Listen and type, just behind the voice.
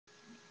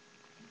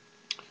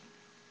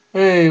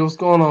Hey, what's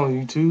going on,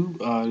 YouTube?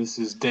 This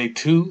is day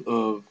 2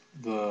 of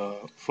the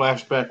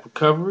flashback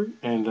recovery,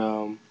 and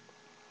well,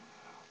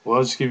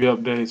 I'll just give you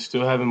updates.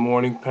 Still having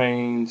morning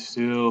pain.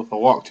 Still, if I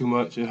walk too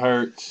much, it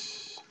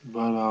hurts.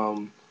 But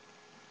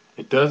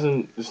it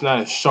doesn't. It's not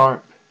as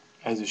sharp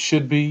as it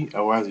should be,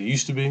 or as it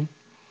used to be.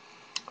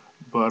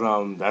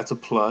 But that's a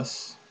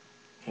plus.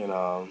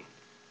 And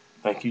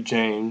thank you,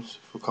 James,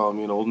 for calling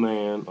me an old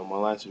man on my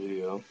last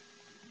video.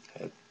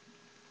 That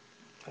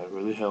that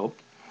really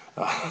helped.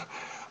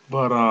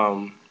 But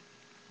I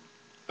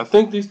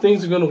think these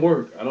things are gonna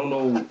work. I don't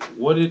know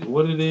what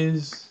it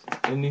is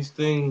in these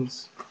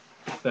things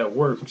that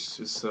works.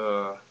 It's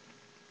Lenco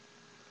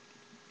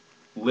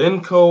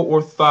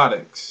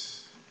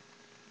orthotics.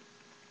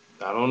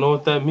 I don't know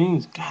what that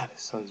means. God, the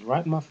sun's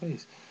right in my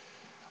face.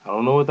 I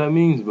don't know what that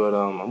means, but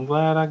I'm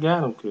glad I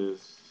got them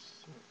because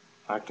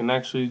I can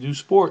actually do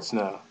sports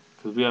now.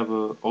 Because we have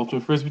a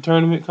ultimate frisbee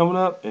tournament coming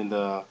up, and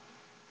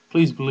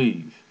please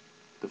believe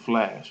the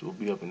Flash will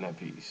be up in that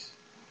piece.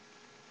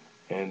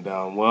 And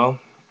well,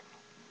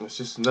 it's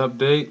just an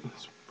update.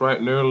 It's bright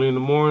and early in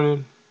the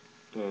morning.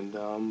 And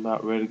I'm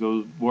about ready to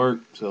go to work,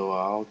 so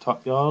I'll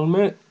talk to y'all in a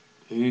minute.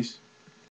 Peace.